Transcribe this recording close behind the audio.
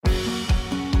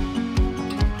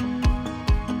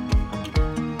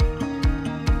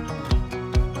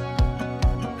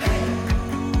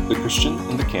Christian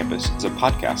in the Campus is a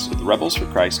podcast of the Rebels for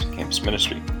Christ campus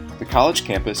ministry. The college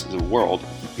campus is a world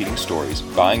of competing stories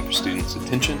vying for students'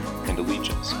 attention and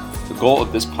allegiance. The goal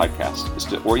of this podcast is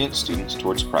to orient students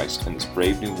towards Christ in this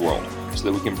brave new world so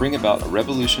that we can bring about a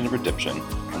revolution of redemption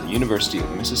on the University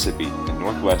of Mississippi and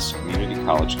Northwest Community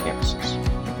College campuses.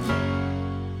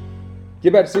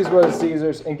 Give back to Caesar what is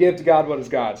Caesar's and give to God what is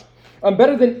God's.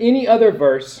 Better than any other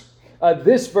verse,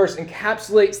 this verse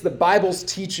encapsulates the Bible's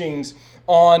teachings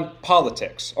on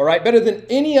politics. All right, better than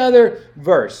any other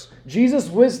verse, Jesus'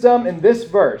 wisdom in this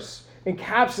verse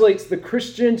encapsulates the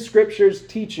Christian scriptures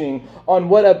teaching on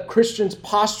what a Christian's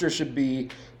posture should be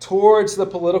towards the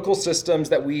political systems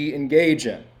that we engage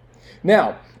in.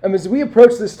 Now, as we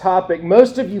approach this topic,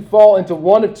 most of you fall into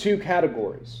one of two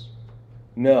categories.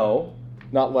 No,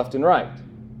 not left and right.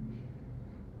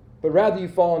 But rather you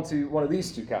fall into one of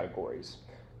these two categories.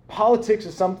 Politics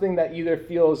is something that either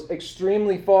feels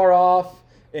extremely far off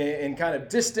and kind of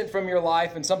distant from your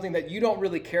life and something that you don't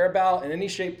really care about in any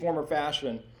shape, form, or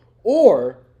fashion.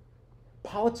 Or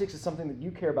politics is something that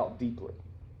you care about deeply.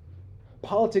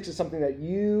 Politics is something that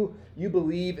you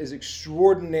believe is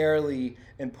extraordinarily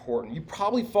important. You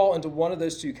probably fall into one of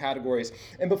those two categories.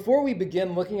 And before we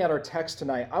begin looking at our text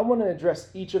tonight, I want to address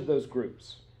each of those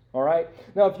groups. All right?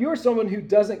 Now, if you're someone who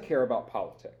doesn't care about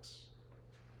politics,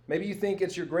 maybe you think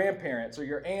it's your grandparents or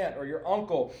your aunt or your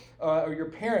uncle or your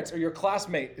parents or your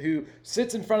classmate who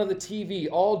sits in front of the TV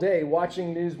all day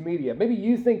watching news media. Maybe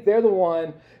you think they're the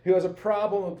one who has a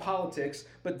problem with politics,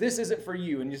 but this isn't for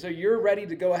you. And so you're ready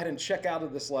to go ahead and check out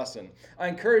of this lesson. I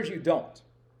encourage you, don't.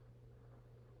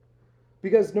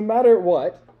 Because no matter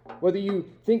what, whether you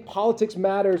think politics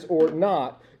matters or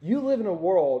not, you live in a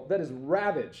world that is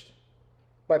ravaged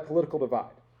by political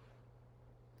divide.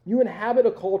 You inhabit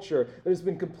a culture that has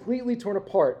been completely torn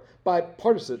apart by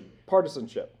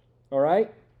partisanship, all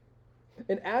right?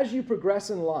 And as you progress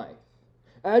in life,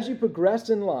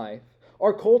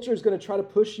 our culture is going to try to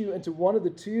push you into one of the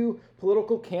two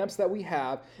political camps that we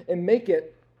have and make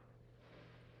it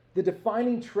the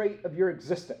defining trait of your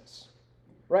existence,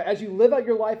 right? As you live out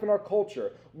your life in our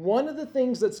culture, one of the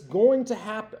things that's going to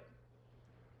happen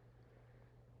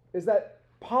is that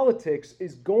politics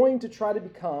is going to try to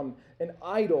become an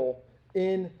idol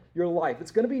in your life. It's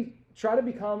going to try to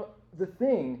become the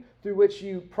thing through which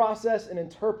you process and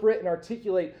interpret and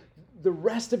articulate the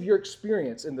rest of your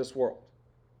experience in this world.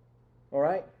 All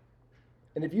right?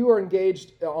 And if you are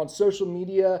engaged on social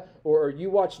media or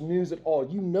you watch news at all,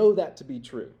 you know that to be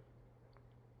true.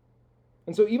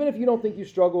 And so even if you don't think you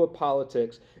struggle with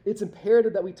politics, it's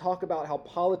imperative that we talk about how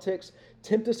politics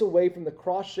tempt us away from the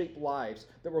cross-shaped lives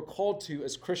that we're called to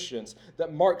as Christians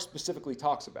that Mark specifically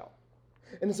talks about.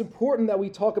 And it's important that we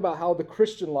talk about how the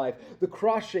Christian life, the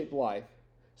cross-shaped life,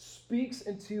 speaks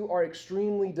into our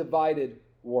extremely divided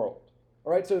world.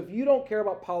 All right, so if you don't care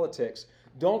about politics,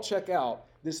 don't check out.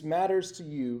 This matters to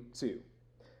you too.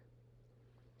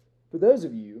 For those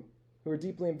of you who are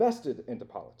deeply invested into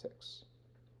politics,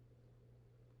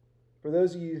 for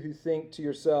those of you who think to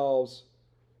yourselves,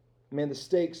 man, the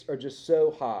stakes are just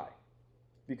so high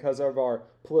because of our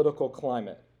political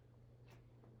climate.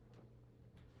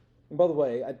 And by the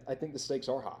way, I think the stakes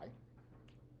are high.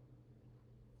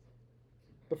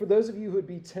 But for those of you who would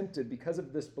be tempted because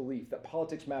of this belief that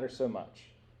politics matters so much,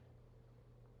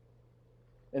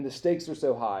 and the stakes are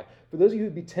so high, for those of you who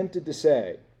would be tempted to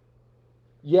say,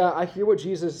 yeah, I hear what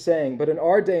Jesus is saying, but in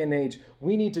our day and age,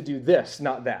 we need to do this,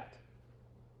 not that.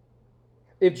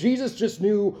 If Jesus just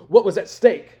knew what was at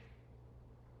stake,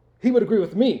 he would agree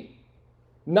with me,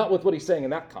 not with what he's saying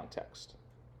in that context.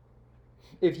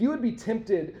 If you would be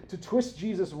tempted to twist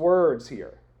Jesus' words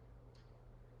here,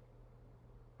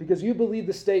 because you believe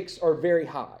the stakes are very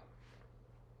high,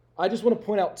 I just want to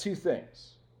point out two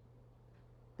things.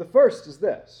 The first is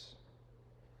this.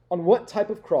 On what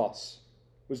type of cross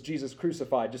was Jesus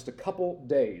crucified just a couple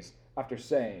days after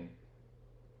saying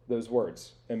those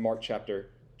words in Mark chapter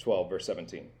 12, verse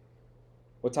 17.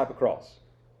 What type of cross?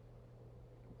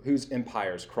 Whose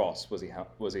empire's cross was he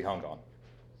hung on?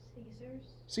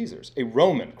 Caesar's. A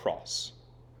Roman cross.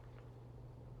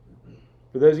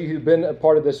 For those of you who've been a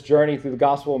part of this journey through the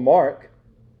Gospel of Mark,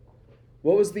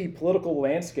 what was the political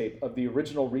landscape of the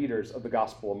original readers of the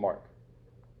Gospel of Mark?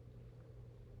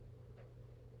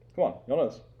 Come on, y'all know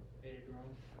this.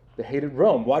 They hated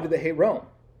Rome. Why did they hate Rome?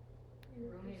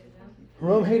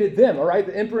 Rome hated them, all right?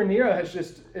 The Emperor Nero has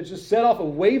just set off a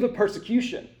wave of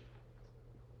persecution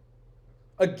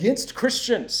against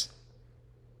Christians.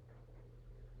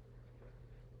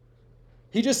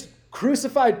 He just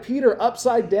crucified Peter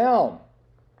upside down.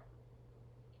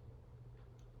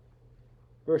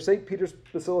 Where St. Peter's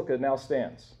Basilica now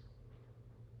stands.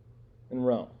 in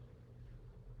Rome.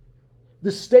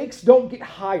 The stakes don't get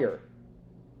higher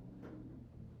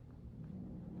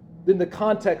than the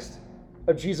context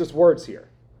of Jesus' words here.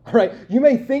 All right, you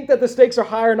may think that the stakes are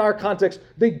higher in our context.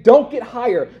 They don't get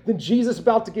higher than Jesus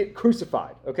about to get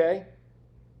crucified, okay?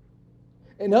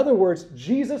 In other words,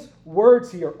 Jesus'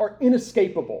 words here are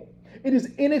inescapable. It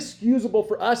is inexcusable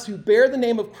for us who bear the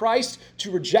name of Christ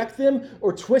to reject them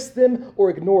or twist them or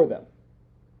ignore them.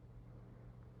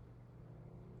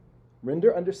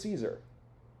 Render unto Caesar,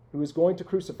 who is going to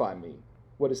crucify me,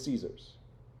 what is Caesar's,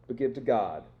 but give to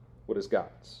God what is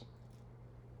God's.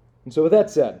 And so with that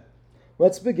said,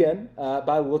 let's begin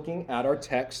by looking at our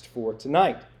text for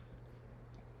tonight.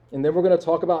 And then we're going to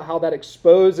talk about how that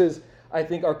exposes, I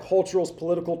think, our cultural's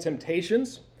political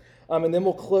temptations. And then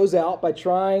we'll close out by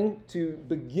trying to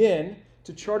begin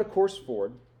to chart a course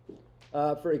forward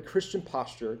for a Christian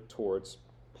posture towards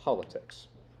politics,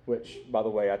 which, by the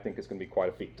way, I think is going to be quite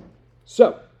a feat.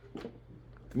 So,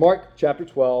 Mark chapter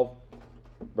 12,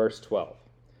 verse 12.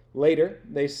 Later,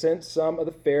 they sent some of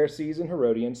the Pharisees and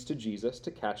Herodians to Jesus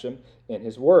to catch him in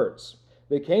his words.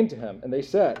 They came to him and they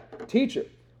said, "Teacher,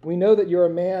 we know that you're a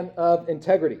man of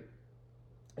integrity.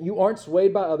 You aren't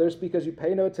swayed by others because you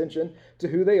pay no attention to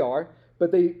who they are,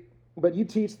 but you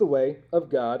teach the way of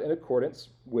God in accordance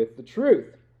with the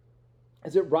truth.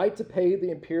 Is it right to pay the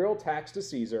imperial tax to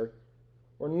Caesar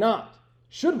or not?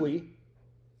 Should we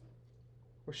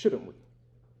or shouldn't we?"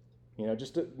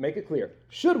 Just to make it clear,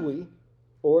 should we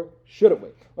or shouldn't we?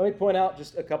 Let me point out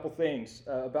just a couple things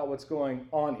about what's going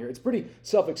on here. It's pretty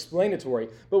self-explanatory,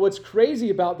 but what's crazy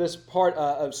about this part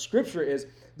of Scripture is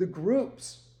the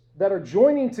groups that are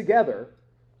joining together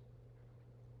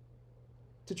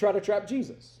to try to trap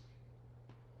Jesus.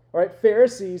 All right,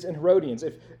 Pharisees and Herodians.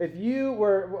 If you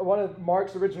were one of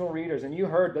Mark's original readers and you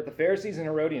heard that the Pharisees and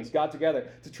Herodians got together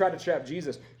to try to trap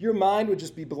Jesus, your mind would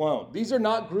just be blown. These are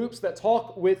not groups that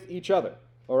talk with each other,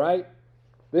 all right?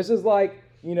 This is like,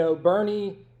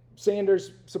 Bernie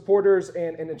Sanders supporters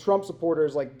and Trump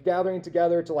supporters like gathering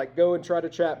together to like go and try to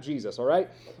trap Jesus, all right?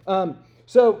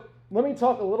 So let me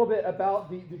talk a little bit about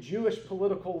the Jewish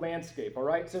political landscape, all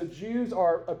right? So Jews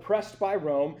are oppressed by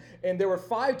Rome, and there were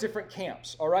 5 different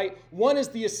camps, all right? One is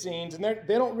the Essenes, and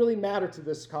they don't really matter to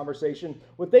this conversation.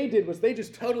 What they did was they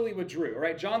just totally withdrew, all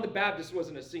right? John the Baptist was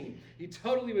an Essene. He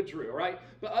totally withdrew, all right?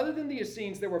 But other than the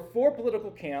Essenes, there were 4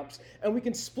 political camps, and we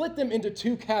can split them into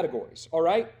 2 categories, all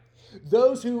right?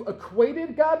 Those who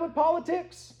equated God with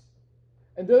politics,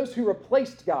 and those who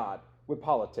replaced God with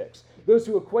politics. Those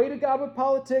who equated God with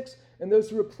politics and those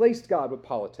who replaced God with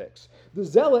politics. The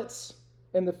Zealots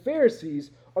and the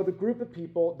Pharisees are the group of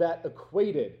people that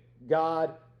equated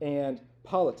God and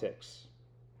politics.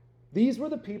 These were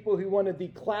the people who wanted the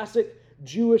classic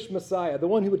Jewish Messiah, the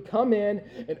one who would come in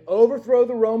and overthrow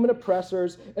the Roman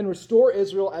oppressors and restore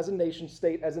Israel as a nation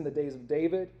state as in the days of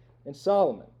David and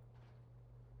Solomon.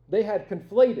 They had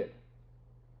conflated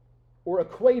or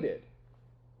equated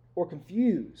or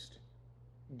confused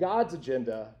God's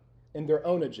agenda and their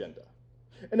own agenda.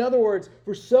 In other words,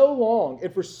 for so long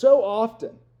and for so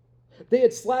often, they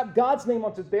had slapped God's name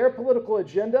onto their political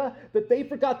agenda that they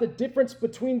forgot the difference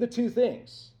between the 2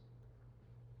 things.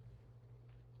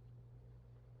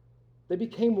 They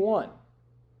became one.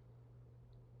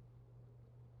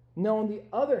 Now, on the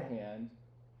other hand,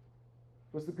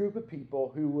 was the group of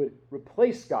people who would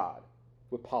replace God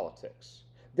with politics.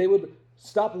 They would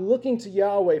stop looking to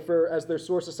Yahweh as their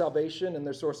source of salvation and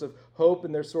their source of hope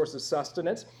and their source of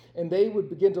sustenance, and they would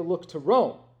begin to look to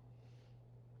Rome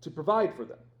to provide for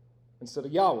them instead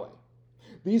of Yahweh.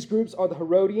 These groups are the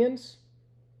Herodians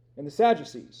and the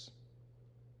Sadducees.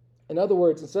 In other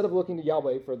words, instead of looking to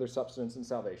Yahweh for their substance and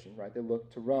salvation, right, they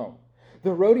looked to Rome. The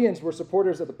Herodians were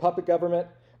supporters of the puppet government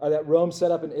that Rome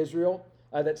set up in Israel.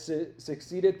 That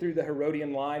succeeded through the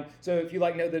Herodian line. So if you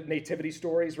know the nativity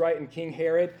stories, right, and King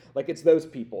Herod, it's those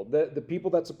people, the people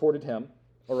that supported him,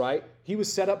 all right? He was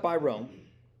set up by Rome.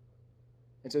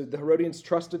 And so the Herodians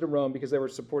trusted in Rome because they were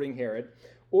supporting Herod.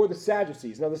 Or the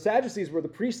Sadducees. Now the Sadducees were the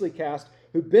priestly caste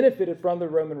who benefited from the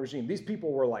Roman regime. These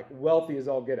people were wealthy as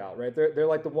all get out, right? They're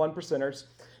like the 1%ers.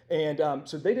 And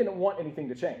so they didn't want anything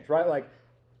to change, right?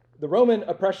 The Roman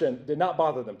oppression did not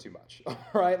bother them too much, all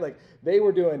right? They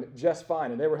were doing just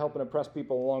fine, and they were helping oppress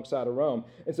people alongside of Rome.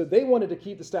 And so they wanted to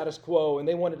keep the status quo, and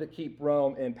they wanted to keep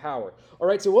Rome in power. All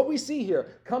right, so what we see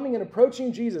here, coming and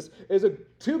approaching Jesus, is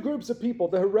 2 groups of people,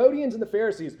 the Herodians and the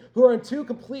Pharisees, who are in 2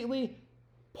 completely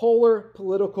polar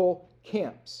political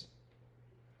camps.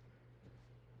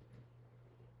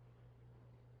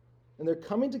 And they're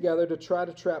coming together to try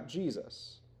to trap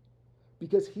Jesus,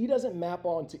 because he doesn't map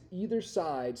onto either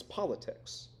side's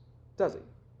politics, does he?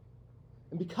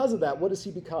 And because of that, what does he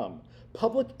become?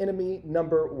 Public enemy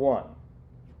number one,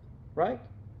 right?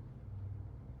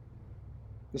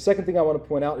 The second thing I want to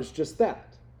point out is just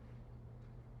that.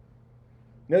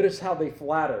 Notice how they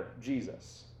flatter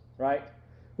Jesus, right?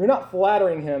 They're not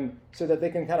flattering him so that they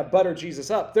can kind of butter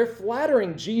Jesus up. They're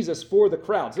flattering Jesus for the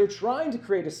crowds. They're trying to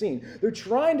create a scene. They're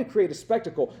trying to create a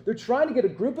spectacle. They're trying to get a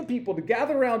group of people to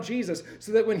gather around Jesus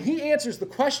so that when he answers the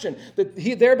question that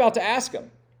they're about to ask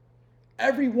him,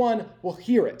 everyone will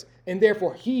hear it, and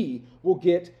therefore he will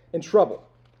get in trouble.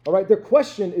 All right, their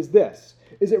question is this: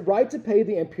 is it right to pay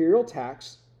the imperial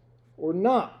tax or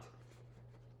not?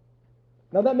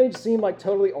 Now, that may seem like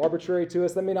totally arbitrary to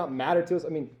us. That may not matter to us. I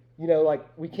mean, like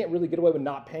we can't really get away with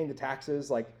not paying the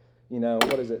taxes. Like,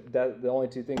 what is it? The only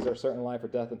two things that are certain in life are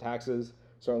death and taxes.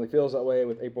 Certainly feels that way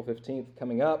with April 15th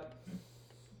coming up.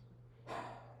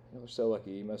 You're so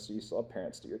lucky. Most of you still have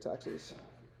parents do your taxes.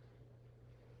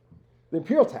 The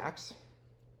imperial tax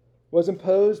was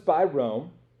imposed by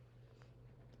Rome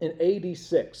in AD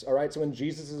 6, all right? So when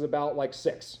Jesus is about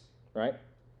 6, right?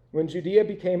 When Judea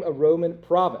became a Roman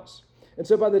province. And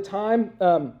so by the time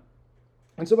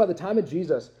of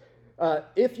Jesus,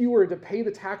 if you were to pay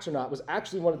the tax or not was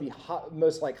actually one of the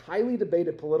most highly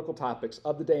debated political topics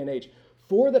of the day and age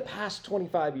for the past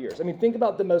 25 years. I mean, think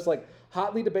about the most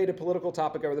hotly debated political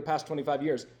topic over the past 25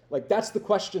 years. That's the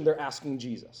question they're asking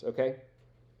Jesus, okay?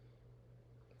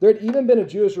 There had even been a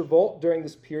Jewish revolt during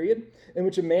this period in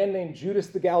which a man named Judas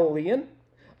the Galilean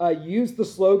used the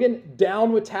slogan,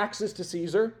 "Down with taxes to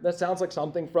Caesar." That sounds like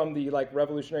something from the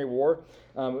Revolutionary War.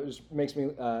 It just makes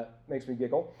me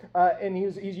giggle. And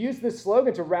he's used this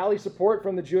slogan to rally support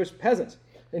from the Jewish peasants.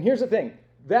 And here's the thing: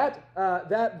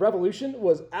 that revolution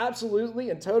was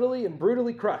absolutely and totally and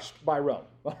brutally crushed by Rome.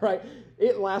 All right,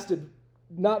 it lasted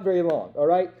not very long. All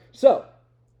right, so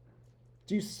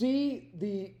do you see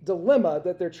the dilemma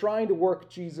that they're trying to work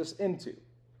Jesus into?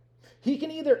 He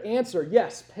can either answer,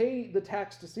 yes, pay the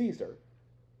tax to Caesar,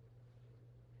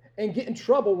 and get in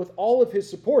trouble with all of his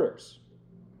supporters,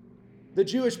 the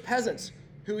Jewish peasants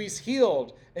who he's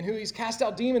healed and who he's cast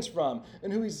out demons from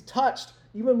and who he's touched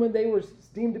even when they were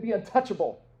deemed to be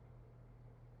untouchable.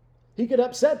 He could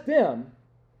upset them,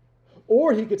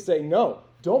 or he could say, no,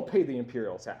 don't pay the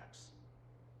imperial tax.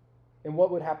 And what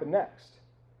would happen next?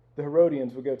 The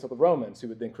Herodians would go to the Romans, who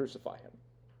would then crucify him.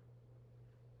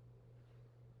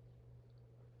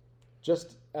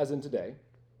 Just as in today,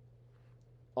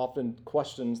 often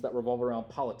questions that revolve around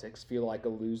politics feel like a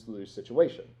lose-lose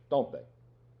situation, don't they?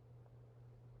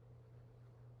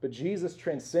 But Jesus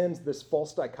transcends this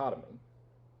false dichotomy. And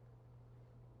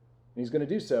he's going to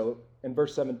do so in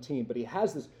verse 17, but he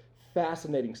has this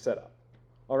fascinating setup.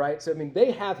 All right? So,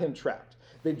 they have him trapped.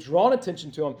 They've drawn attention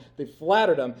to him. They've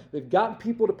flattered him. They've gotten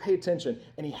people to pay attention.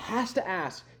 And he has to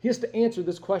answer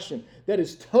this question that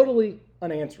is totally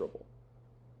unanswerable.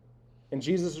 And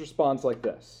Jesus responds like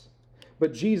this: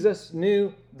 but Jesus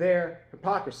knew their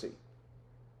hypocrisy.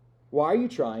 Why are you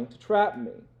trying to trap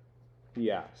me? He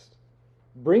asked.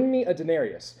 Bring me a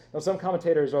denarius. Now, some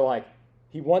commentators are like,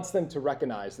 he wants them to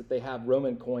recognize that they have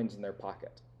Roman coins in their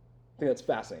pocket. I think that's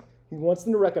fascinating. He wants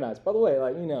them to recognize, by the way,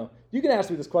 you can ask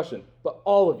me this question, but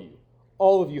all of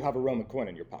you have a Roman coin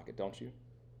in your pocket, don't you?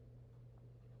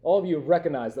 All of you have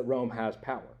recognized that Rome has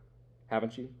power,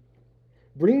 haven't you?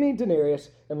 Bring me denarius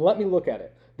and let me look at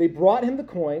it. They brought him the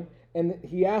coin, and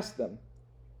he asked them,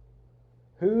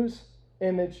 whose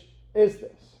image is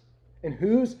this? And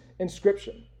whose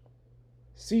inscription?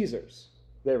 Caesar's,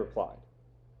 they replied.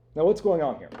 Now, what's going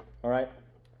on here? All right?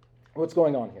 What's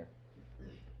going on here?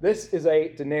 This is a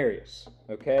denarius,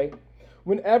 okay?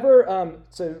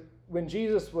 When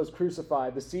Jesus was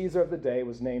crucified, the Caesar of the day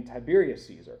was named Tiberius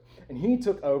Caesar. And he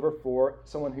took over for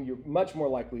someone who you're much more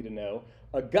likely to know,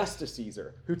 Augustus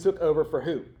Caesar, who took over for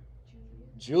who?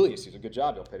 Julius Caesar. Good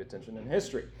job, y'all paid attention in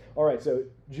history. All right, so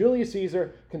Julius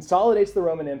Caesar consolidates the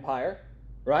Roman Empire,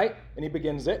 right? And he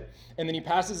begins it. And then he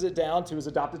passes it down to his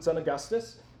adopted son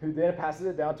Augustus, who then passes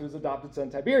it down to his adopted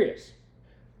son Tiberius.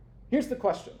 Here's the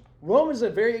question. Rome is a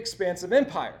very expansive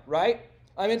empire, right?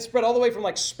 It's spread all the way from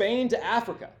Spain to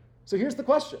Africa. So here's the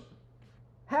question.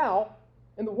 How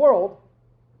in the world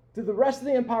did the rest of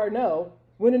the empire know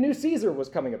when a new Caesar was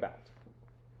coming about?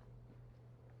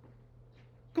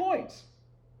 Coins.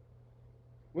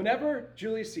 Whenever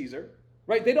Julius Caesar,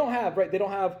 right, think about this, right? They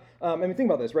don't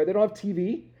have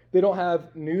TV. They don't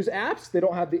have news apps. They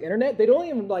don't have the internet. They don't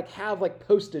even have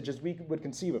postage as we would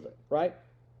conceive of it, right?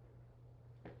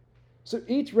 So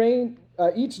each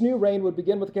new reign would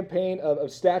begin with a campaign of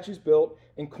statues built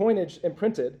and coinage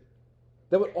imprinted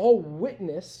that would all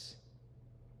witness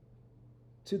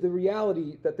to the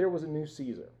reality that there was a new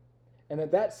Caesar.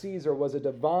 and that Caesar was a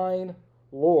divine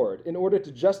Lord in order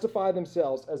to justify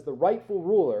themselves as the rightful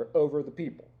ruler over the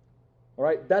people. All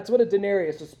right, that's what a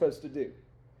denarius is supposed to do.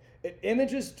 It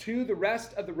images to the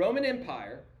rest of the Roman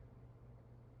Empire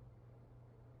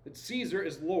that Caesar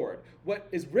is Lord. What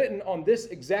is written on this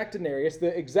exact denarius,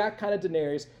 the exact kind of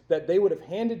denarius that they would have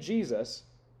handed Jesus,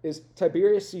 is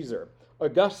Tiberius Caesar,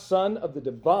 august son of the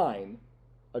divine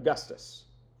Augustus.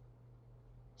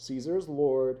 Caesar is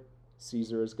Lord,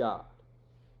 Caesar is God.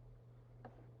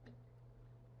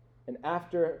 And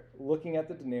after looking at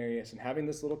the denarius and having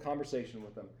this little conversation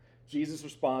with them, Jesus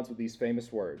responds with these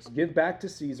famous words. Give back to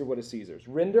Caesar what is Caesar's.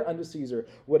 Render unto Caesar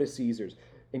what is Caesar's.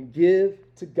 And give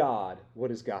to God what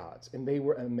is God's. And they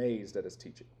were amazed at his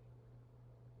teaching.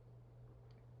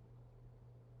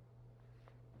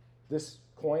 This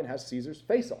coin has Caesar's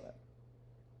face on it.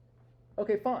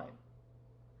 Okay, fine.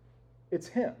 It's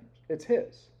him. It's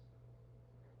his.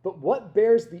 But what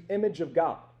bears the image of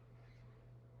God?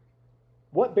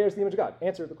 What bears the image of God?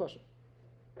 Answer the question.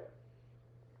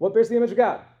 What bears the image of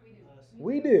God?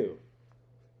 We do.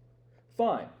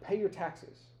 Fine. Pay your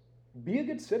taxes. Be a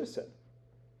good citizen.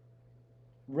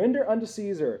 Render unto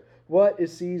Caesar what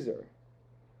is Caesar.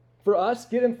 For us,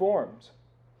 get informed.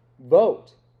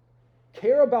 Vote.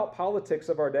 Care about politics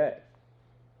of our day.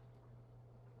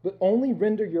 But only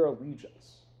render your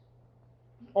allegiance.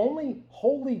 Only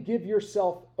wholly give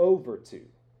yourself over to.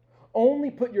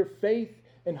 Only put your faith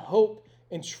and hope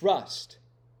and trust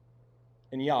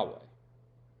in Yahweh.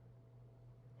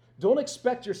 Don't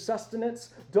expect your sustenance.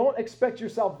 Don't expect your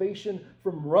salvation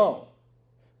from Rome.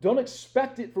 Don't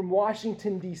expect it from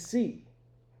Washington, D.C.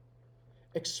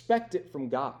 Expect it from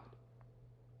God.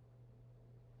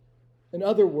 In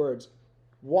other words,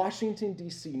 Washington,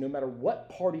 D.C., no matter what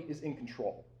party is in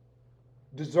control,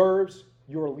 deserves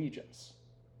your allegiance.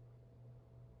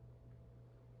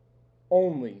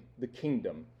 Only the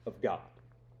kingdom of God.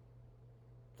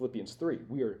 Philippians 3,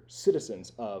 we are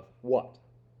citizens of what?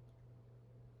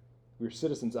 We are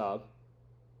citizens of,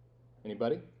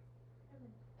 anybody?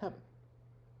 Heaven.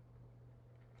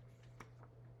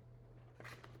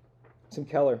 Tim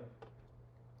Keller,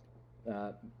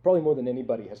 probably more than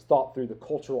anybody, has thought through the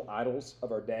cultural idols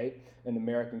of our day in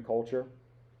American culture.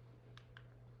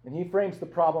 And he frames the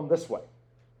problem this way.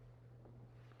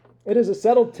 It is a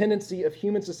settled tendency of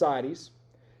human societies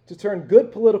to turn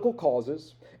good political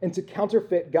causes into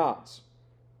counterfeit gods.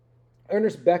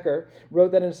 Ernest Becker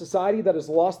wrote that in a society that has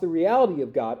lost the reality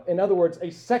of God, in other words,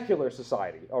 a secular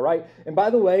society, all right? And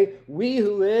by the way, we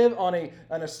who live on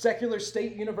a secular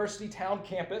state university town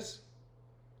campus,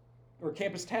 or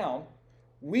campus town,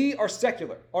 we are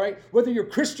secular, all right? Whether you're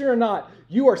Christian or not,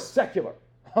 you are secular,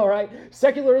 all right?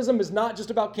 Secularism is not just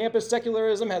about campus.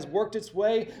 Secularism has worked its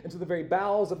way into the very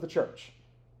bowels of the church.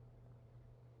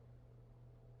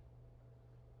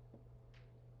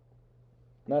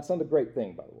 And that's not a great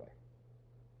thing, by the way.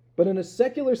 But in a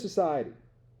secular society,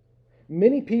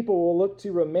 many people will look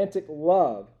to romantic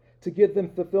love to give them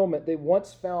fulfillment they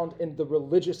once found in the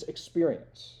religious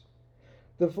experience.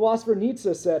 The philosopher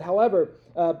Nietzsche said, however,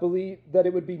 believed that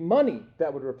it would be money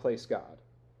that would replace God.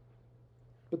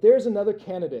 But there's another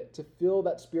candidate to fill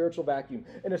that spiritual vacuum.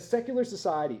 In a secular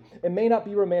society, it may not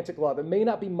be romantic love. It may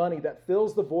not be money that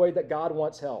fills the void that God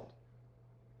once held.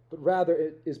 But rather,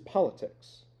 it is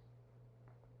politics.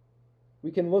 We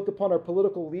can look upon our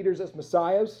political leaders as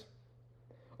messiahs,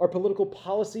 our political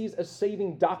policies as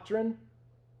saving doctrine,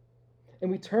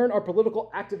 and we turn our political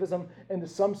activism into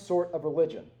some sort of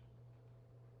religion.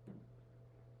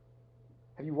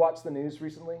 Have you watched the news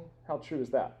recently? How true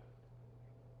is that?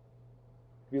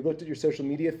 Have you looked at your social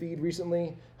media feed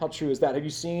recently? How true is that? Have you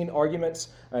seen arguments?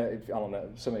 I don't know,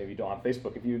 some of you don't on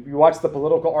Facebook. If you watch the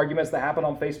political arguments that happen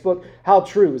on Facebook, how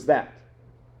true is that?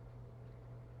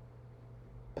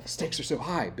 But the stakes are so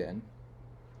high, Ben.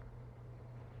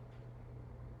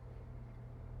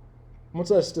 I want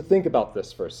us to think about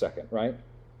this for a second, right?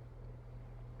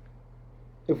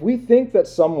 If we think that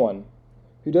someone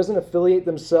who doesn't affiliate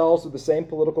themselves with the same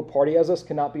political party as us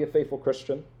cannot be a faithful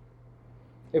Christian,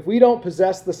 if we don't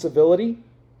possess the civility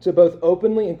to both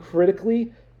openly and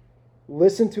critically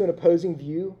listen to an opposing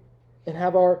view and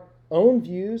have our own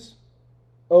views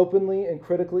openly and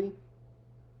critically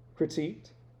critiqued,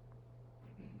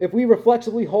 if we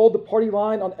reflexively hold the party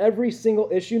line on every single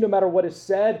issue, no matter what is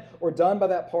said or done by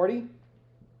that party,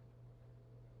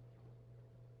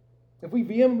 if we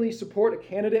vehemently support a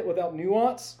candidate without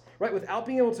nuance, right, without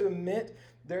being able to admit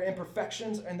their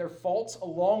imperfections and their faults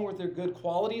along with their good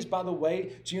qualities, by the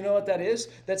way, do you know what that is?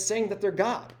 That's saying that they're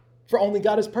God, for only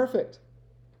God is perfect.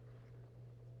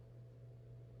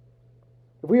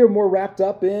 If we are more wrapped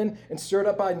up in and stirred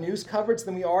up by news coverage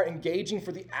than we are engaging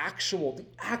for the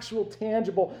actual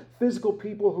tangible, physical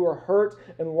people who are hurt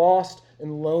and lost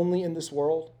and lonely in this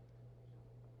world.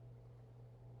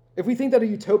 If we think that a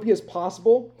utopia is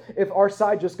possible, if our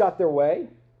side just got their way,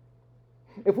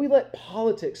 if we let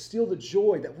politics steal the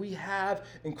joy that we have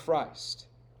in Christ,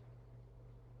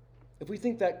 if we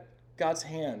think that God's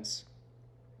hands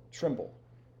tremble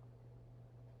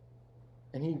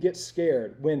and he gets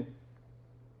scared when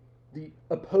the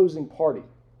opposing party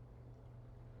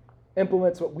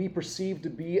implements what we perceive to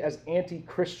be as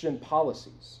anti-Christian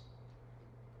policies,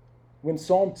 when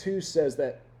Psalm 2 says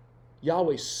that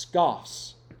Yahweh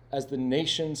scoffs as the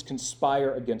nations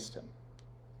conspire against him,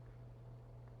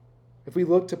 if we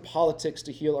look to politics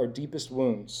to heal our deepest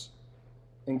wounds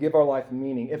and give our life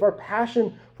meaning, if our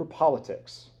passion for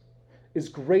politics is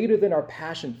greater than our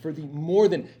passion for the more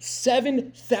than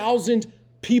 7,000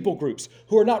 people groups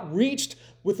who are not reached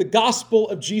with the gospel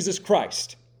of Jesus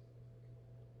Christ,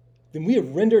 then we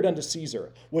have rendered unto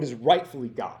Caesar what is rightfully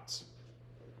God's.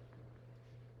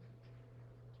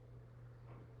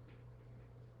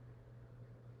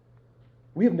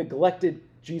 We have neglected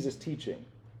Jesus' teaching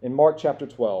in Mark chapter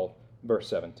 12, verse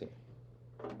 17.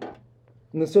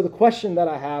 And so the question that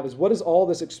I have is, what does all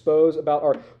this expose about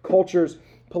our culture's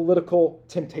political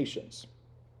temptations?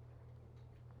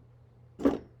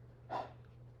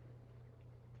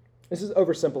 This is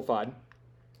oversimplified.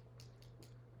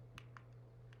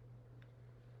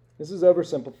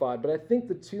 But I think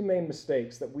the two main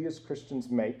mistakes that we as Christians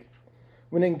make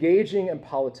when engaging in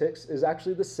politics is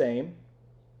actually the same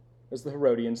as the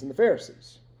Herodians and the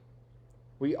Pharisees.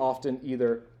 We often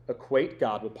either equate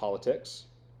God with politics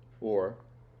or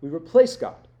we replace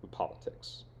God with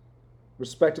politics,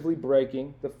 respectively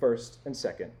breaking the first and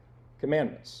second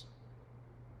commandments.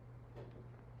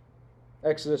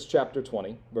 Exodus chapter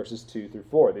 20, verses 2 through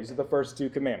 4. These are the first two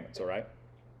commandments, all right?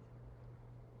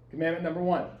 Commandment number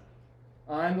 1.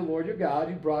 I am the Lord your God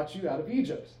who brought you out of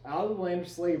Egypt, out of the land of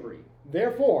slavery.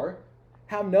 Therefore,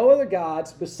 have no other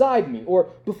gods beside me or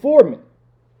before me.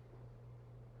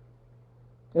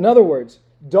 In other words,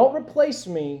 don't replace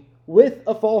me with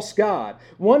a false god,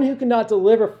 one who cannot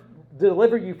deliver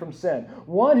you from sin,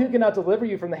 one who cannot deliver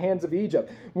you from the hands of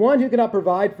Egypt, one who cannot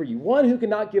provide for you, one who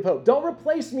cannot give hope. Don't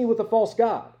replace me with a false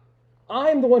god. I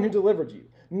am the one who delivered you.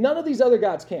 None of these other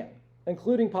gods can,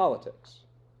 including politics.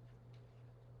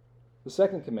 The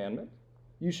second commandment,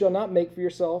 you shall not make for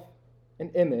yourself an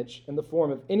image in the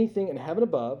form of anything in heaven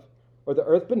above, or the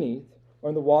earth beneath, or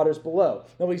in the waters below.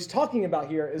 Now, what he's talking about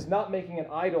here is not making an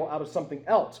idol out of something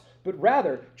else, but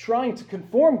rather trying to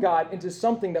conform God into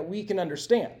something that we can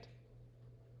understand.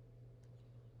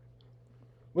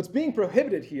 What's being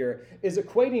prohibited here is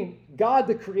equating God,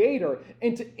 the Creator,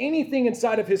 into anything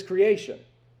inside of his creation.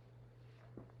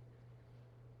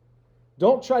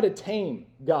 Don't try to tame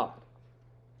God.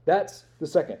 That's the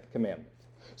second commandment.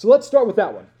 So let's start with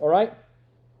that one, all right?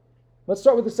 Let's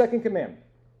start with the second commandment.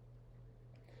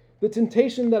 The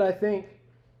temptation that I think...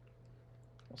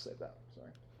 I'll save that,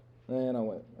 sorry. And I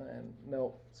went,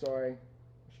 no, sorry, I'm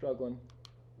struggling.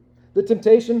 The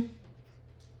temptation...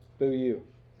 Boo you.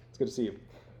 It's good to see you.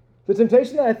 The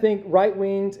temptation that I think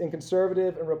right-winged and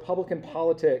conservative and Republican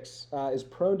politics is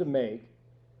prone to make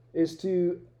is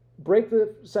to break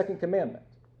the second commandment,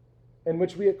 in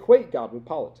which we equate God with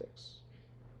politics.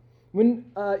 When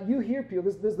you hear people,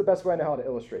 this is the best way I know how to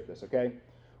illustrate this, okay?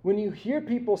 When you hear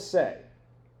people say,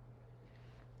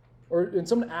 and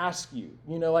someone asks you,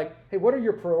 like, hey, what are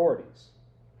your priorities?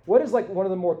 What is like one of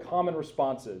the more common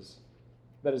responses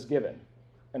that is given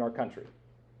in our country?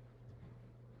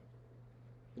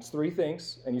 It's three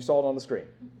things, and you saw it on the screen.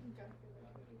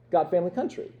 God, family,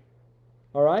 country.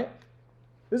 All right?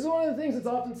 This is one of the things that's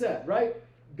often said, right?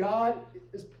 God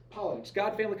is politics.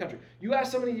 God, family, country. You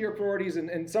ask somebody your priorities,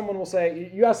 and someone will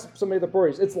say, you ask somebody the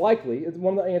priorities. It's likely,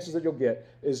 one of the answers that you'll get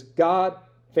is God,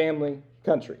 family,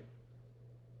 country.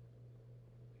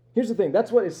 Here's the thing.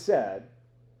 That's what is said.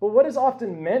 But what is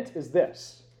often meant is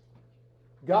this.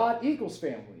 God equals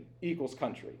family equals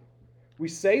country. We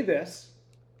say this.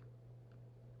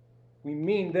 We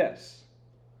mean this.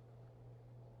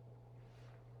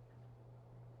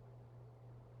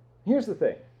 Here's the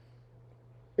thing.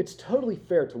 It's totally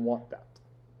fair to want that.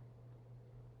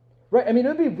 Right? I mean, it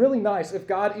would be really nice if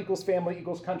God equals family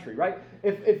equals country, right?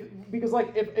 Because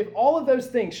if all of those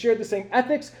things shared the same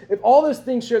ethics, if all those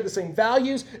things shared the same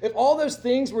values, if all those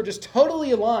things were just totally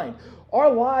aligned,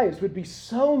 our lives would be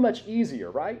so much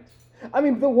easier, right? I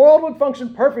mean, the world would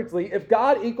function perfectly if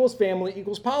God equals family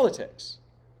equals politics.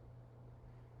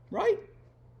 Right?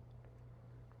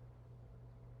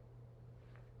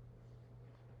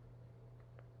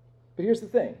 But here's the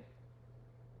thing.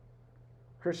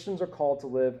 Christians are called to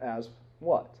live as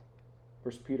what?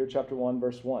 1 Peter chapter 1,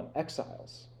 verse 1,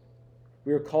 exiles.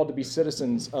 We are called to be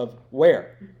citizens of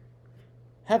where?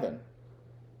 Heaven.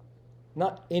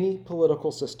 Not any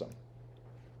political system.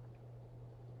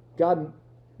 God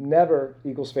never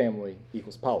equals family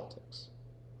equals politics.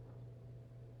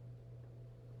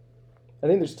 I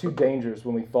think there's two dangers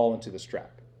when we fall into this trap.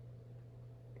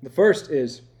 The first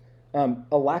is a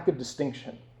lack of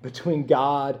distinction between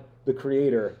God, the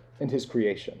Creator, and His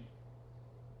creation.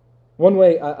 One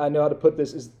way I know how to put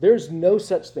this is there's no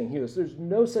such thing, hear this, there's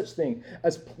no such thing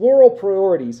as plural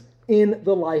priorities in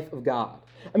the life of God.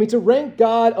 I mean, to rank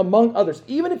God among others,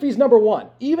 even if He's number one,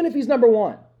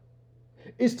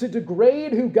 is to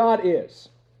degrade who God is.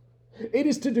 It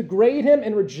is to degrade Him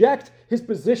and reject His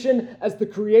position as the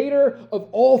Creator of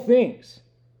all things.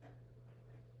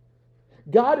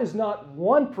 God is not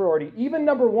one priority, even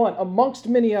number one, amongst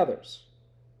many others.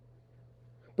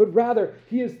 But rather,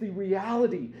 He is the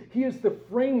reality. He is the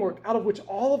framework out of which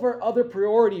all of our other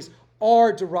priorities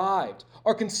are derived,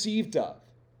 are conceived of.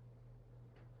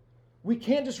 We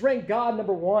can't just rank God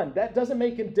number one. That doesn't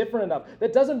make Him different enough.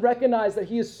 That doesn't recognize that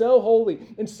He is so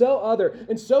holy and so other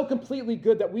and so completely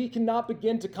good that we cannot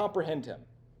begin to comprehend Him.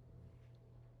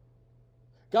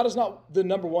 God is not the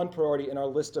number one priority in our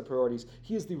list of priorities.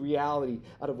 He is the reality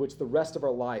out of which the rest of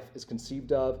our life is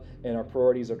conceived of and our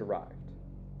priorities are derived.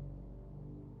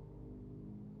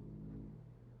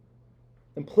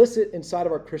 Implicit inside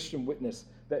of our Christian witness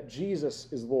that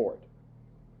Jesus is Lord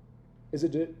is a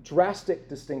drastic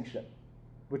distinction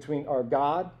between our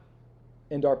God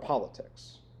and our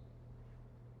politics.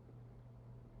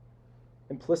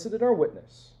 Implicit in our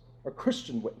witness, our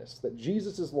Christian witness, that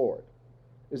Jesus is Lord,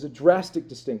 is a drastic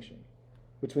distinction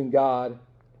between God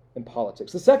and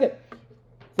politics. The second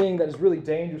thing that is really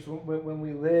dangerous when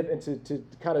we live into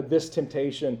kind of this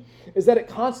temptation is that it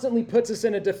constantly puts us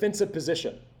in a defensive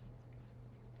position.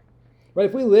 Right?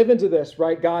 If we live into this,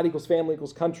 right, God equals family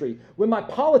equals country, when my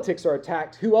politics are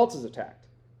attacked, who else is attacked?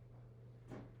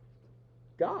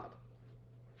 God.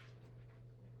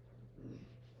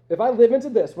 If I live into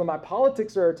this, when my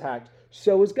politics are attacked,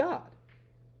 so is God.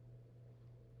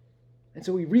 And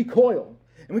so we recoil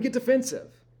and we get defensive.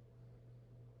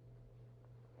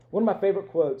 One of my favorite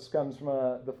quotes comes from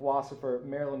the philosopher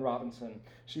Marilyn Robinson.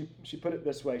 She put it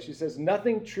this way. She says,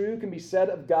 "Nothing true can be said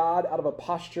of God out of a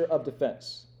posture of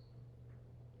defense."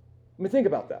 I mean, think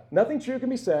about that. Nothing true can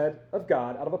be said of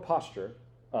God out of a posture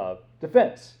of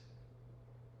defense.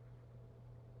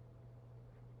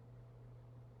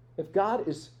 If God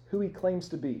is who He claims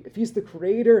to be, if He's the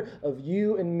creator of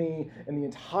you and me and the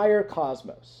entire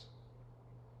cosmos,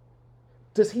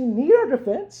 does He need our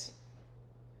defense?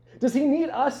 Does He need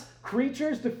us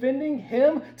creatures defending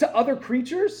Him to other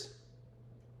creatures?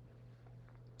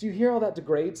 Do you hear how that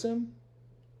degrades Him?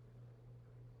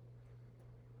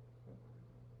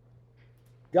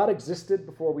 God existed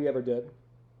before we ever did.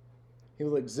 He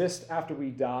will exist after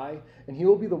we die, and He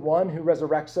will be the one who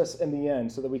resurrects us in the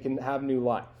end so that we can have new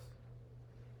life.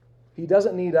 He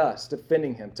doesn't need us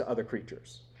defending Him to other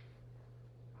creatures.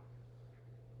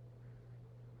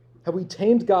 Have we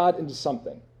tamed God into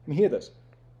something? I mean, hear this.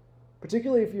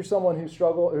 Particularly if you're someone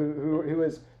who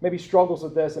is maybe struggles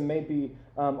with this and may be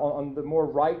on the more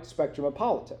right spectrum of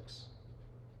politics.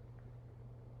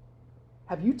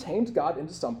 Have you tamed God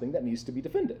into something that needs to be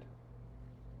defended?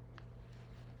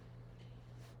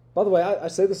 By the way, I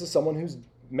say this as someone who's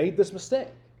made this mistake.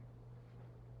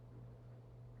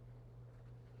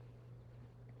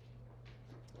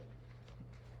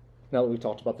 Now that we've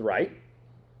talked about the right,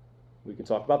 we can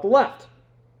talk about the left.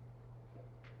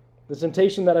 The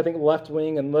temptation that I think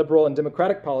left-wing and liberal and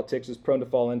democratic politics is prone to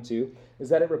fall into is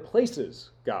that it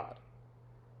replaces God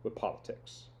with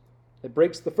politics. It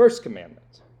breaks the first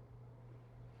commandment.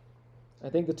 I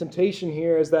think the temptation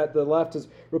here is that the left has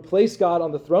replaced God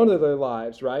on the throne of their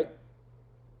lives, right?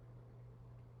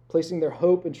 Placing their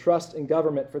hope and trust in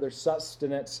government for their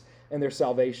sustenance and their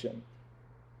salvation.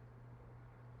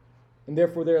 And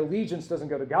therefore their allegiance doesn't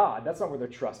go to God. That's not where their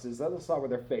trust is. That's not where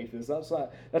their faith is. That's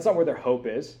not where their hope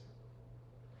is.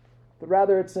 But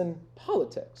rather it's in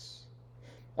politics.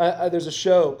 There's a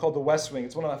show called The West Wing.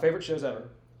 It's one of my favorite shows ever.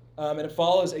 And it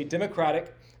follows a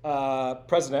Democratic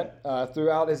president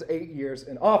throughout his 8 years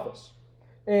in office.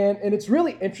 And it's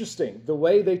really interesting the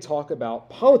way they talk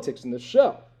about politics in this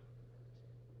show.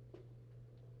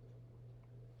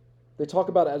 They talk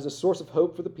about it as a source of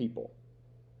hope for the people,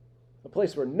 a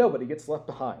place where nobody gets left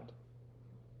behind,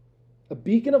 a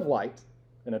beacon of light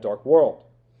in a dark world.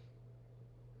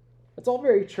 It's all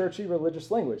very churchy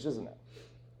religious language, isn't it?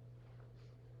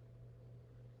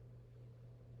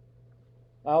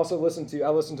 I listen to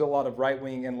a lot of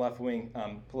right-wing and left-wing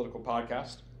political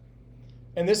podcasts.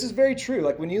 And this is very true.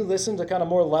 Like when you listen to kind of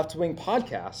more left-wing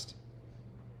podcasts,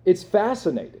 it's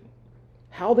fascinating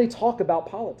how they talk about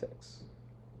politics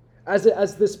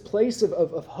as this place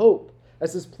of hope,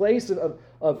 as this place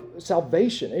of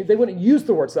salvation. They wouldn't use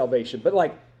the word salvation, but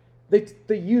like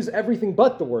they use everything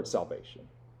but the word salvation.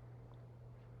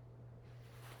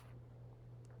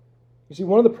 You see,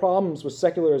 one of the problems with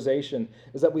secularization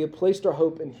is that we have placed our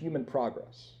hope in human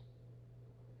progress.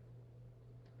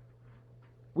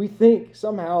 We think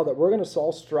somehow that we're going to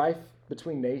solve strife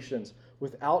between nations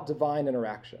without divine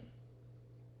interaction.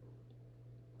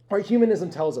 Our humanism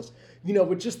tells us,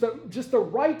 with just the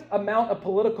right amount of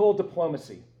political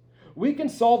diplomacy, we can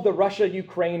solve the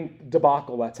Russia-Ukraine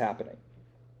debacle that's happening,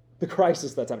 the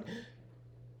crisis that's happening.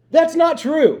 That's not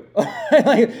true.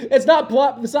 It's not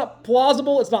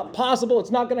plausible. It's not possible.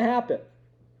 It's not going to happen.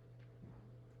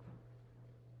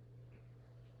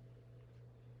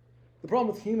 The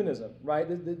problem with humanism, right?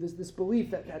 This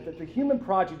belief that the human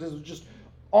project is just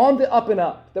on the up and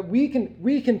up, that we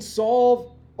can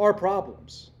solve our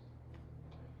problems.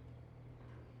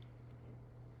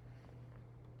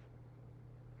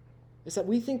 Is that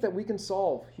we think that we can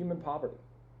solve human poverty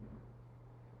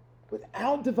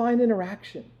without divine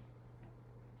interaction.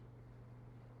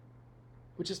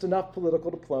 With just enough political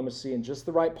diplomacy and just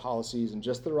the right policies and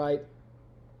just the right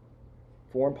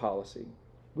foreign policy,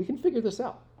 we can figure this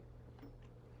out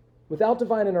without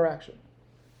divine interaction.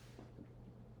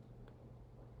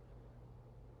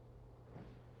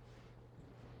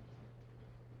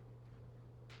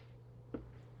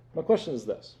 My question is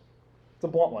this. It's a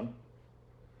blunt one.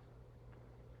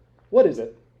 What is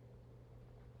it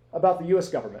about the U.S.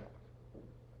 government?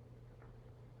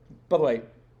 By the way,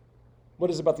 what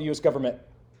is it about the U.S. government,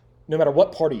 no matter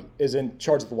what party is in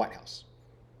charge of the White House,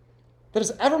 that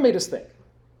has ever made us think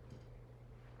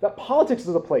that politics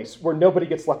is a place where nobody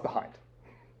gets left behind?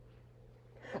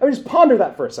 I mean, just ponder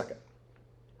that for a second.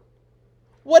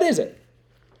 What is it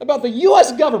about the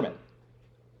U.S. government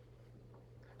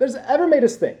that has ever made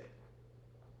us think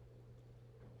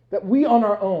that we on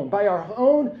our own, by our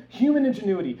own human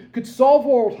ingenuity, could solve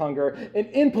world hunger and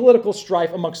end political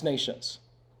strife amongst nations?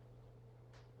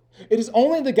 It is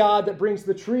only the God that brings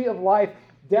the tree of life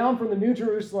down from the New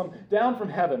Jerusalem, down from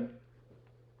heaven,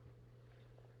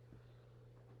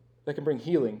 that can bring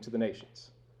healing to the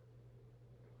nations.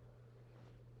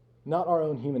 Not our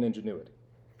own human ingenuity.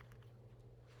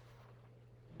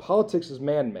 Politics is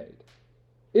man-made.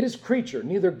 It is creature,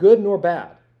 neither good nor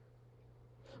bad.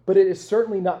 But it is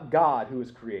certainly not God who is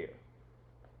creator.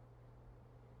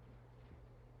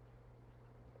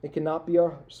 It cannot be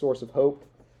our source of hope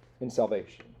and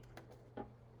salvation.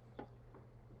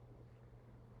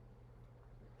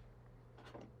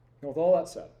 And with all that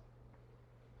said,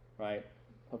 right,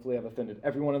 hopefully I've offended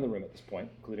everyone in the room at this point,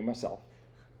 including myself.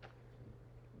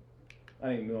 I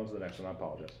need to move on to the next one. I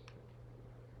apologize.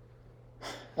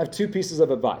 I have two pieces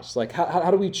of advice. Like, how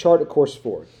do we chart a course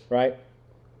forward, right?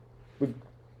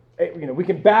 We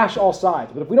can bash all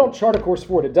sides, but if we don't chart a course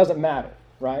forward, it doesn't matter,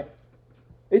 right?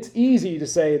 It's easy to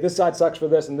say this side sucks for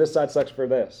this and this side sucks for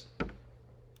this.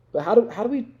 But how do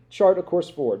we chart a course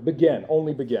forward?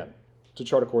 Only begin to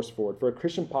chart a course forward for a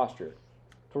Christian posture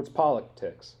towards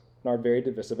politics in our very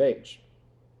divisive age.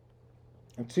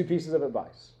 I have two pieces of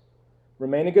advice.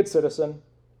 Remain a good citizen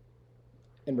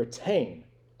and retain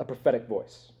a prophetic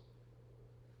voice.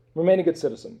 Remain a good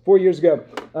citizen. 4 years ago,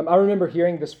 I remember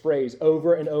hearing this phrase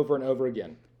over and over and over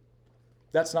again.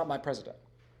 That's not my president,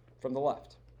 from the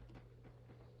left.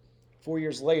 4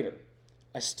 years later,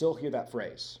 I still hear that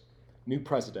phrase. New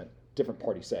president, different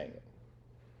party saying it.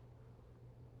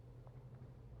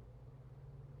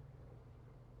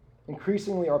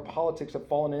 Increasingly, our politics have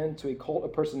fallen into a cult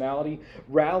of personality,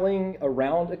 rallying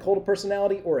around a cult of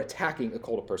personality or attacking a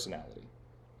cult of personality.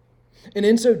 And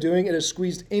in so doing, it has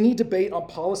squeezed any debate on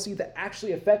policy that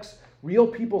actually affects real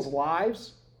people's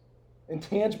lives in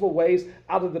tangible ways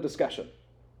out of the discussion.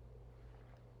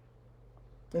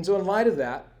 And so in light of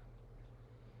that,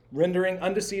 rendering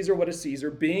unto Caesar what is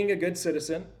Caesar, being a good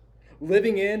citizen,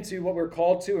 living into what we're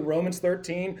called to in Romans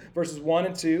 13, verses 1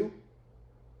 and 2,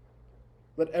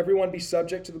 let everyone be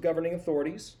subject to the governing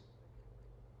authorities.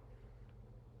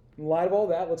 In light of all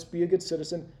that, let's be a good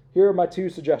citizen. Here are my two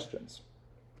suggestions.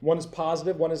 One is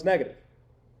positive, one is negative.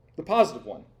 The positive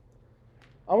one.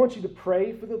 I want you to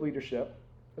pray for the leadership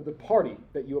of the party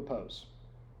that you oppose.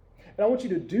 And I want you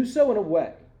to do so in a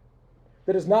way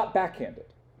that is not backhanded.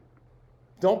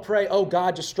 Don't pray, oh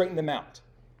God, just straighten them out.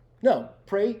 No,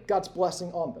 pray God's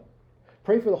blessing on them.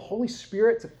 Pray for the Holy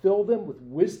Spirit to fill them with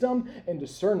wisdom and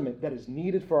discernment that is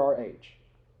needed for our age.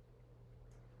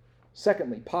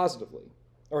 Secondly, positively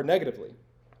or negatively,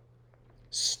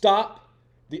 stop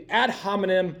the ad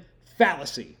hominem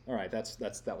fallacy. All right, that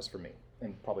was for me,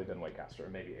 and probably Ben Waycaster, or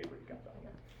maybe Avery got that one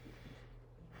there.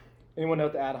 Anyone know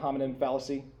what the ad hominem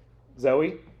fallacy?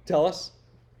 Zoe, tell us.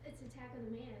 It's attack of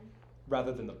the man.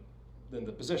 Rather than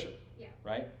the position. Yeah.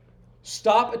 Right?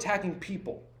 Stop attacking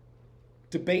people.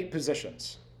 Debate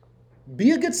positions.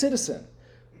 Be a good citizen.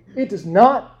 It does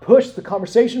not push the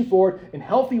conversation forward in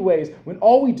healthy ways when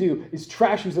all we do is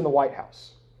trash who's in the White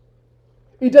House.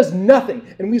 It does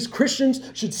nothing, and we as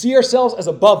Christians should see ourselves as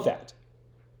above that.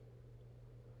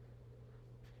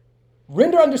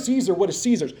 Render unto Caesar what is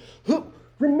Caesar's.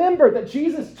 Remember that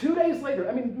Jesus 2 days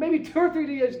later, maybe 2 or 3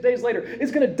 days later,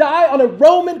 is going to die on a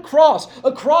Roman cross,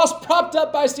 a cross propped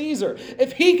up by Caesar.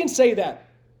 If he can say that,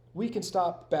 we can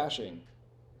stop bashing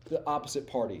the opposite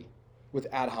party with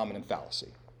ad hominem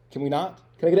fallacy. Can we not?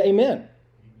 Can I get an amen?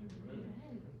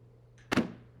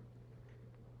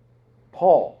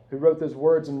 Paul, who wrote those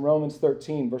words in Romans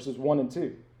 13, verses 1 and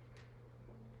 2.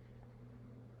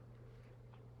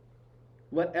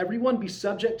 Let everyone be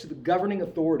subject to the governing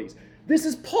authorities. This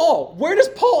is Paul. Where does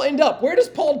Paul end up? Where does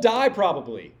Paul die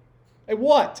probably? At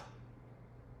what?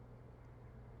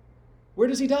 Where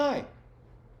does he die?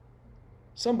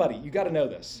 Somebody, you got to know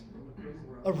this.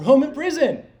 A Roman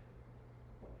prison.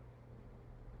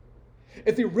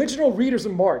 If the original readers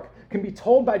of Mark can be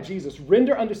told by Jesus,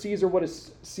 render unto Caesar what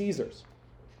is Caesar's.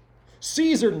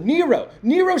 Caesar,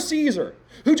 Nero Caesar,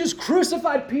 who just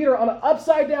crucified Peter on an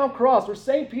upside-down cross where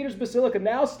St. Peter's Basilica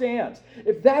now stands.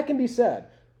 If that can be said,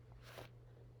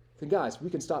 then guys, we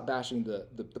can stop bashing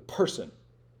the person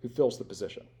who fills the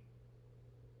position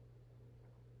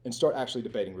and start actually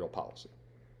debating real policy.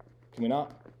 Can we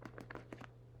not?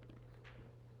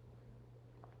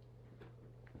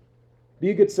 Be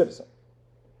a good citizen,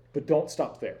 but don't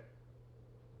stop there.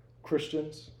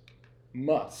 Christians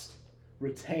must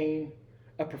retain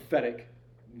a prophetic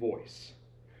voice.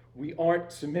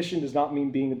 Submission does not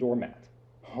mean being a doormat.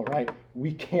 All right?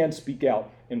 We can speak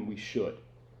out, and we should.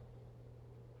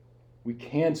 We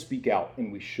can speak out,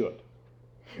 and we should.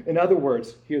 In other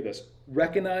words, hear this.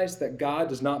 Recognize that God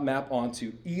does not map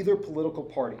onto either political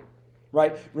party.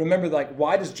 Right? Remember,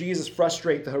 why does Jesus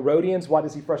frustrate the Herodians? Why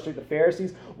does he frustrate the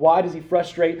Pharisees? Why does he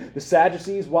frustrate the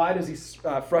Sadducees? Why does he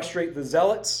frustrate the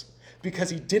Zealots? Because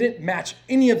he didn't match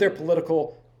any of their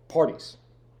political parties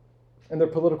and their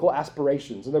political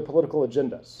aspirations and their political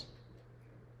agendas.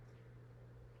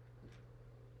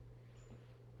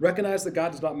 Recognize that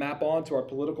God does not map on to our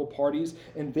political parties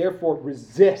and therefore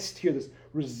resist, hear this,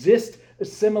 resist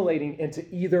assimilating into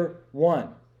either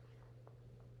one.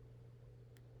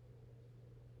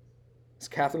 As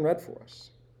Catherine read for us,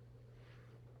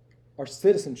 our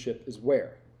citizenship is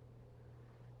where?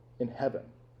 In heaven.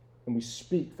 And we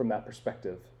speak from that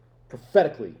perspective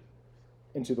prophetically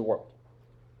into the world.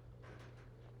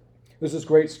 There's this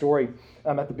great story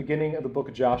at the beginning of the book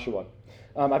of Joshua.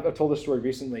 I've told this story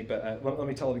recently, but let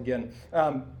me tell it again.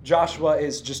 Joshua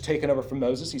is just taken over from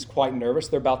Moses. He's quite nervous.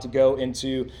 They're about to go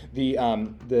into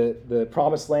the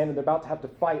promised land, and they're about to have to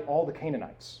fight all the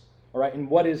Canaanites. All right, and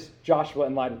what is Joshua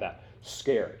in light of that?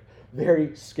 Scared,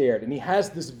 very scared. And he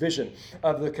has this vision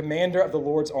of the commander of the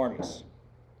Lord's armies.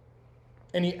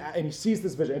 And he sees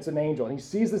this vision. It's an angel. And he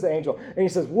sees this angel. And he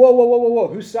says, whoa, whoa, whoa, whoa, whoa.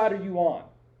 Whose side are you on?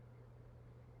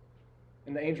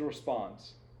 And the angel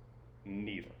responds,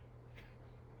 neither.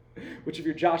 Which if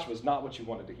you're Joshua is not what you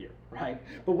wanted to hear, right?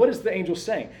 But what is the angel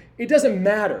saying? It doesn't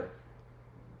matter.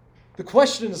 The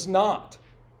question is not,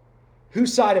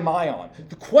 whose side am I on?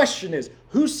 The question is,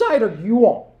 whose side are you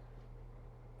on?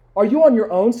 Are you on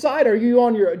your own side? Do you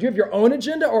have your own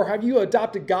agenda, or have you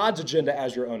adopted God's agenda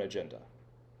as your own agenda?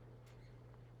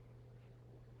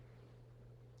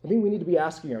 I think we need to be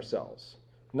asking ourselves,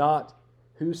 not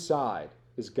whose side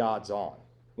is God's on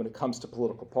when it comes to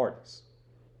political parties,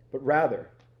 but rather,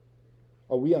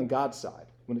 are we on God's side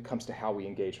when it comes to how we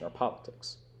engage in our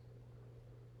politics?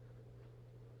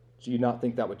 Do you not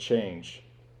think that would change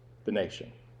the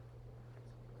nation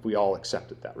if we all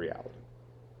accepted that reality?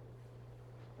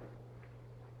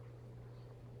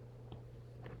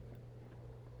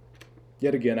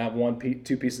 Yet again, I have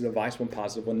two pieces of advice, one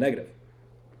positive, one negative.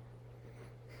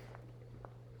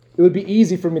 It would be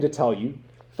easy for me to tell you,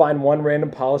 find one random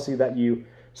policy that you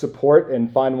support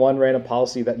and find one random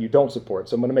policy that you don't support.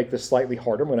 So I'm going to make this slightly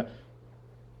harder. I'm going to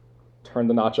turn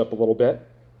the notch up a little bit.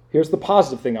 Here's the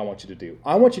positive thing I want you to do.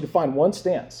 I want you to find one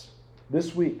stance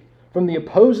this week from the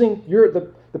opposing,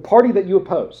 the party that you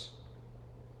oppose.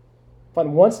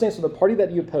 Find one stance from the party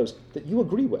that you oppose that you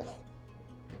agree with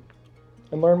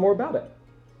and learn more about it.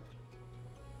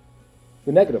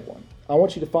 The negative one. I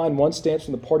want you to find one stance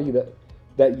from the party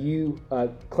that you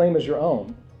claim as your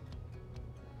own,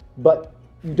 but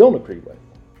you don't agree with.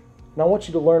 And I want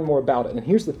you to learn more about it. And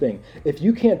here's the thing. If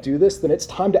you can't do this, then it's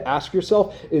time to ask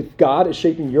yourself if God is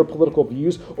shaping your political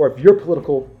views or if your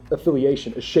political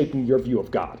affiliation is shaping your view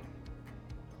of God.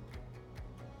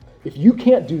 If you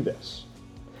can't do this,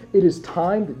 it is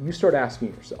time that you start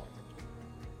asking yourself,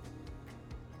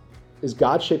 is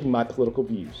God shaping my political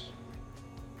views?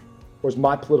 Or is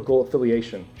my political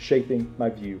affiliation shaping my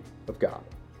view of God?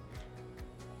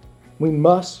 We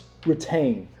must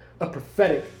retain a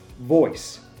prophetic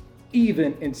voice,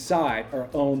 even inside our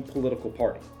own political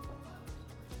party.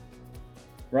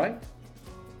 Right?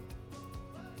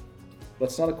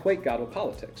 Let's not equate God with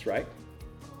politics, right?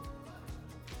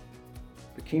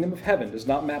 The kingdom of heaven does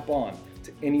not map on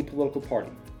to any political party.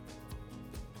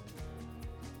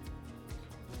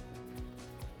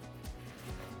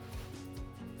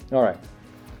 All right.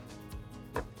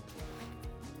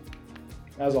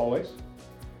 As always,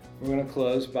 we're going to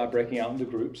close by breaking out into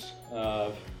groups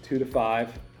of 2 to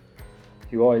 5.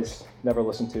 You always never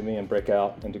listen to me and break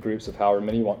out into groups of however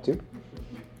many you want to.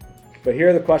 But here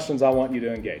are the questions I want you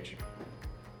to engage.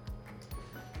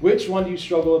 Which one do you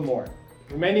struggle with more?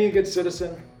 Remaining a good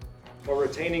citizen or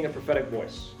retaining a prophetic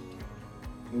voice?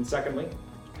 And secondly,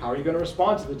 how are you going to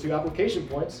respond to the 2 application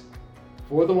points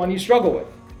for the one you struggle with?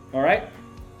 All right?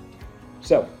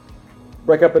 So,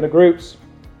 break up into groups,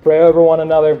 pray over one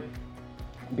another,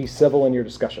 be civil in your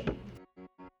discussion.